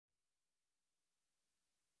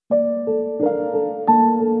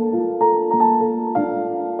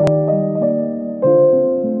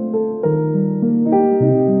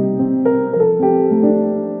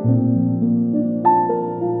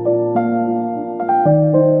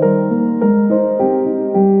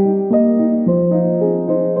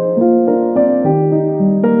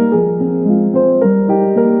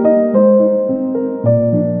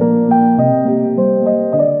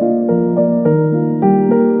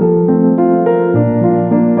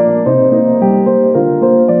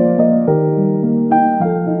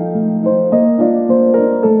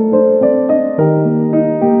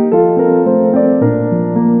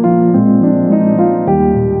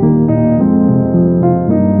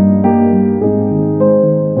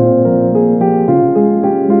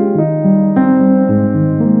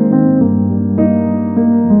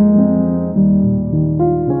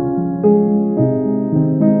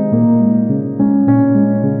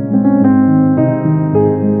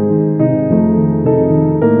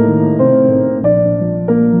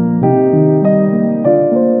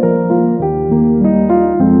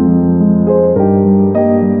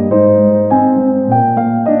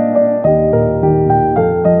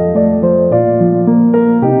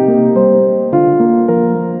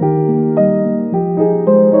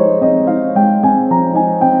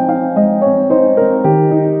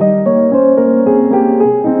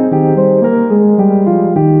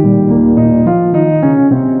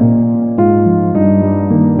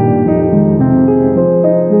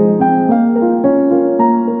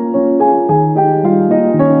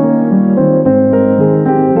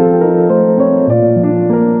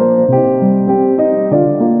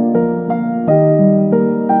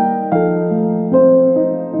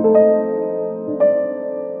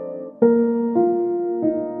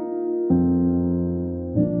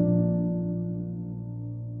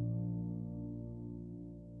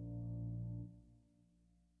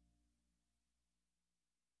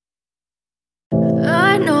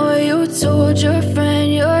told your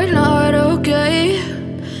friend you're not okay,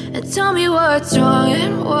 and tell me what's wrong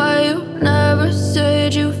and why you never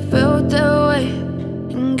said you felt that way.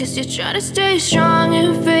 And guess you're trying to stay strong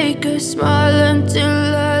and fake a smile until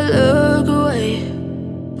I look away.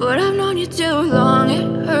 But I've known you too long,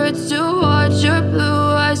 it hurts to watch your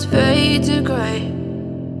blue eyes fade to gray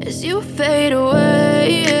as you fade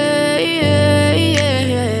away,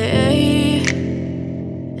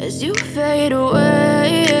 as you fade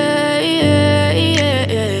away.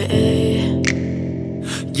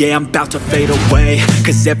 Yeah, I'm about to fade away,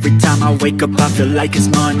 cause every time I wake up I feel like it's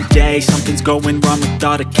Monday. Something's going wrong with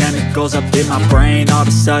all the chemicals up in my brain. All of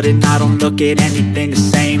a sudden I don't look at anything the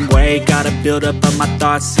same way. Got a build up of my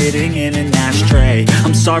thoughts sitting in an ashtray.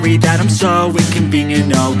 I'm sorry that I'm so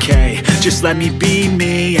inconvenient, okay. Just let me be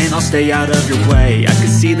me and I'll stay out of your way. I can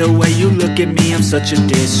see the way you look at me, I'm such a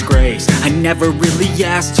disgrace. I never really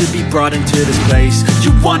asked to be brought into this place.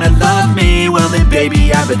 You wanna love me? Well then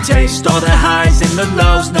baby I have a taste. All the highs and the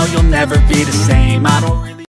lows, no, you'll never be the same. I don't really